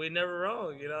like we're never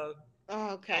wrong. And,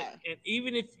 Okay. and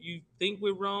even if you think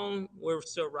we're wrong, we're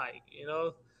still right.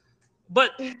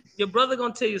 But your brother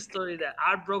gonna tell you a story that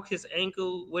I broke his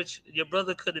ankle, which your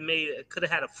brother could have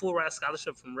had a full ride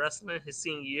scholarship from wrestling his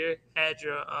senior year. Had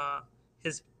your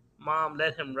his mom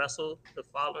let him wrestle the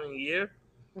following year.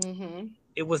 Mm-hmm.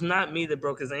 It was not me that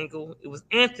broke his ankle. It was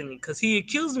Anthony because he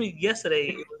accused me yesterday.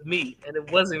 It was me, and it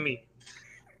wasn't me.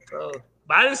 So,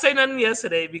 but I didn't say nothing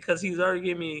yesterday because he was already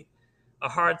giving me a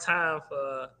hard time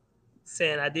for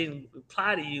saying I didn't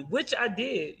reply to you, which I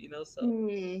did. So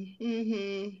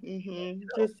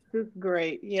Just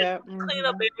great. just Yeah. clean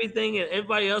up everything and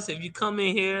everybody else. If you come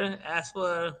in here, ask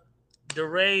for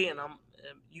DeRay, and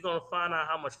you're gonna find out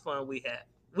how much fun we had.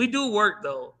 We do work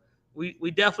though.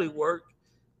 We definitely work.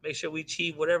 Make sure we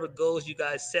achieve whatever goals you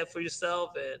guys set for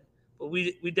yourself, and but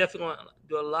we definitely gonna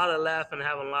do a lot of laughing and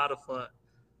have a lot of fun.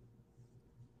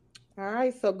 All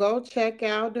right, so go check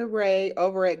out DeRay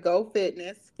over at Go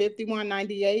Fitness,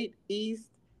 5198 East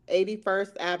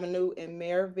 81st Avenue in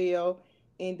Maryville,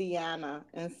 Indiana.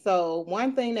 And so,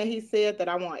 one thing that he said that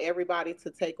I want everybody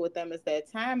to take with them is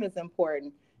that time is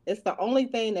important. It's the only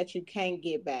thing that you can't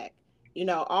get back.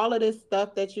 All of this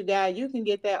stuff that you got, you can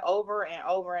get that over and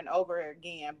over and over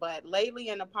again. But lately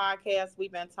in the podcast,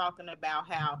 we've been talking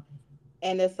about how,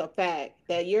 and it's a fact,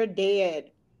 that you're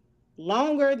dead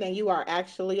longer than you are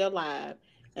actually alive.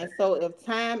 And so, if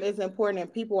time is important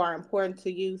and people are important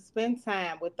to you, spend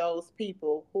time with those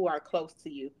people who are close to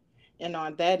you. And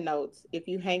on that note, if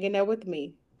you hang in there with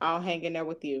me, I'll hang in there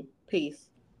with you. Peace.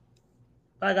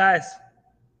 Bye, guys.